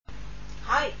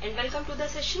Hi and welcome to the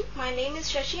session. My name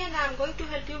is Shashi and I am going to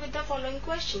help you with the following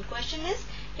question. Question is,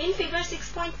 in figure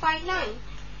 6.59,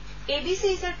 ABC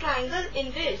is a triangle in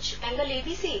which angle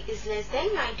ABC is less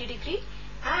than 90 degree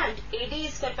and AD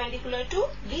is perpendicular to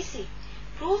BC.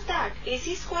 Prove that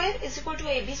AC square is equal to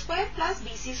AB square plus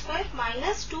BC square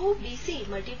minus 2BC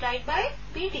multiplied by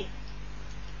BD.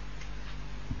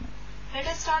 Let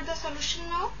us start the solution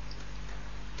now.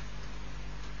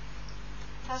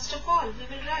 First of all, we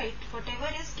will write whatever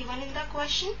is given in the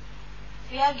question.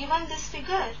 We are given this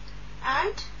figure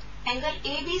and angle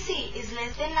ABC is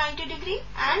less than 90 degree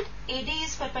and AD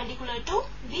is perpendicular to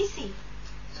BC.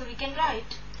 So we can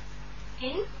write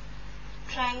in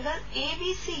triangle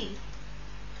ABC,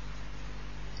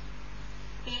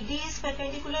 AD is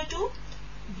perpendicular to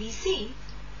BC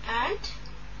and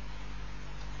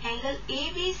angle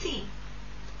ABC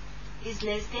is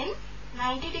less than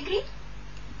 90 degree.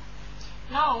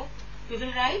 Now we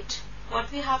will write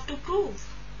what we have to prove.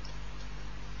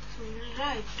 So we will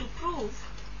write to prove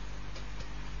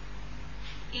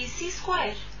AC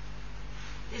square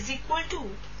is equal to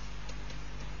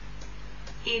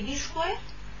AB square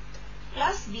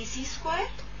plus BC square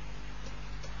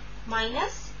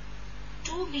minus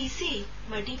 2BC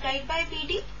multiplied by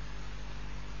BD.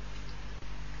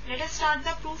 Let us start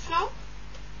the proof now.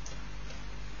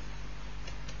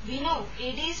 We know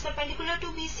AD is perpendicular to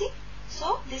BC.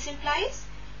 So this implies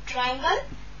triangle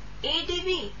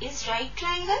ADB is right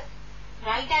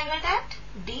angled at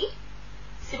D.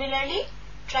 Similarly,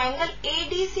 triangle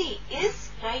ADC is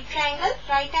right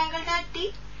angled at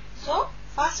D. So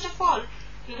first of all,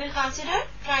 we will consider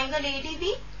triangle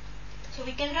ADB. So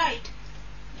we can write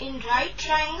in right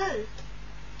triangle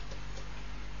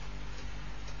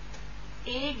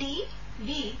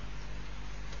ADB,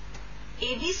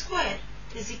 AB square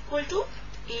is equal to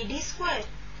AD square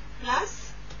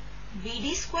plus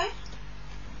BD square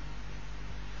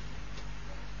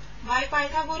by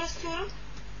Pythagoras theorem.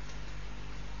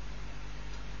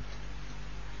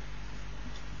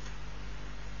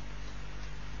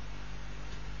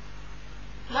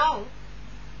 Now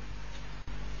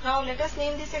let us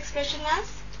name this expression as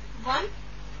 1.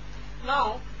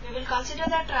 Now we will consider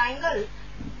the triangle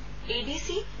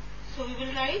ADC. So we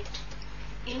will write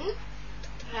in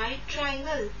right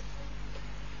triangle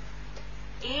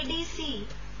ADC,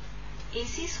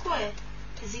 AC square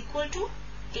is equal to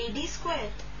AD square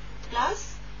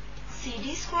plus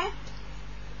CD square.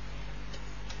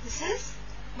 This is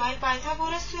by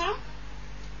Pythagoras theorem.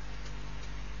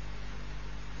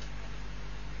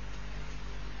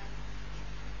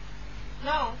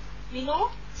 Now we know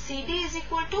CD is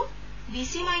equal to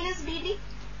BC minus BD.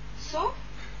 So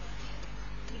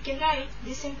we can write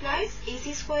this implies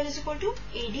AC square is equal to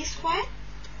AD square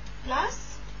plus,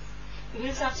 we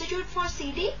will substitute for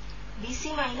CD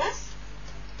BC minus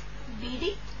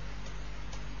BD.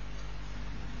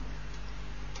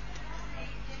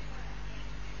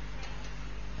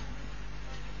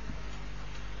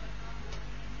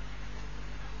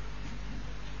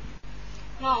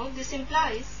 Now this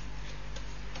implies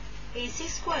AC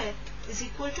square is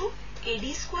equal to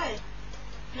AD square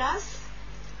plus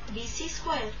BC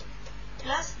square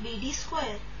plus BD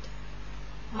square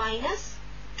minus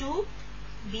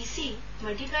 2BC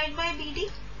multiplied by BD.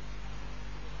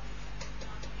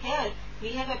 Here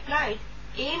we have applied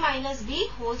A minus B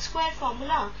whole square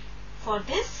formula for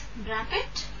this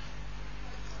bracket.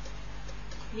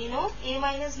 We know A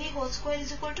minus B whole square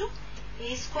is equal to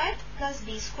A square plus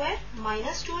B square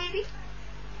minus 2AB.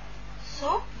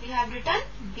 So we have written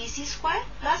BC square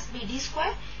plus BD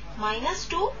square minus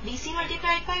 2BC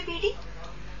multiplied by BD.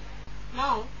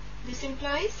 Now this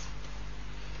implies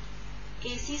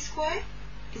AC square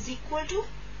is equal to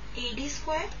AD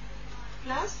square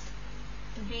plus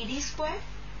BD square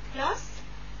plus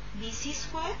BC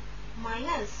square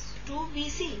minus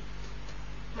 2BC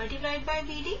multiplied by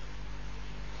BD.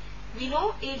 We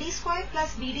know AD square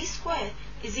plus BD square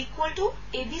is equal to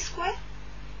AB square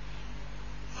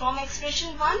from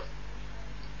expression 1.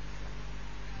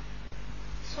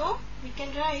 So we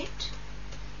can write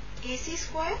AC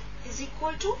square is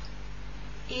equal to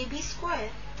AB square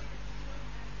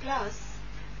plus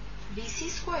BC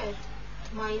square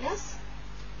minus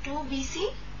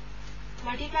 2BC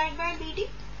multiplied by BD.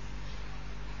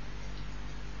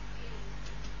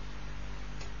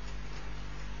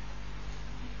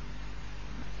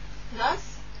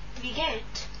 Thus we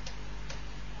get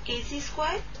AC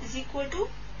square is equal to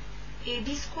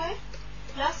AB square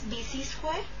plus BC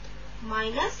square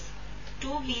minus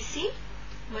 2BC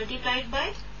multiplied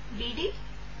by BD.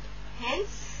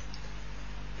 Hence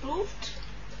proved.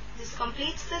 This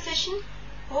completes the session.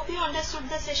 Hope you understood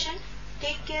the session.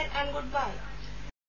 Take care and goodbye.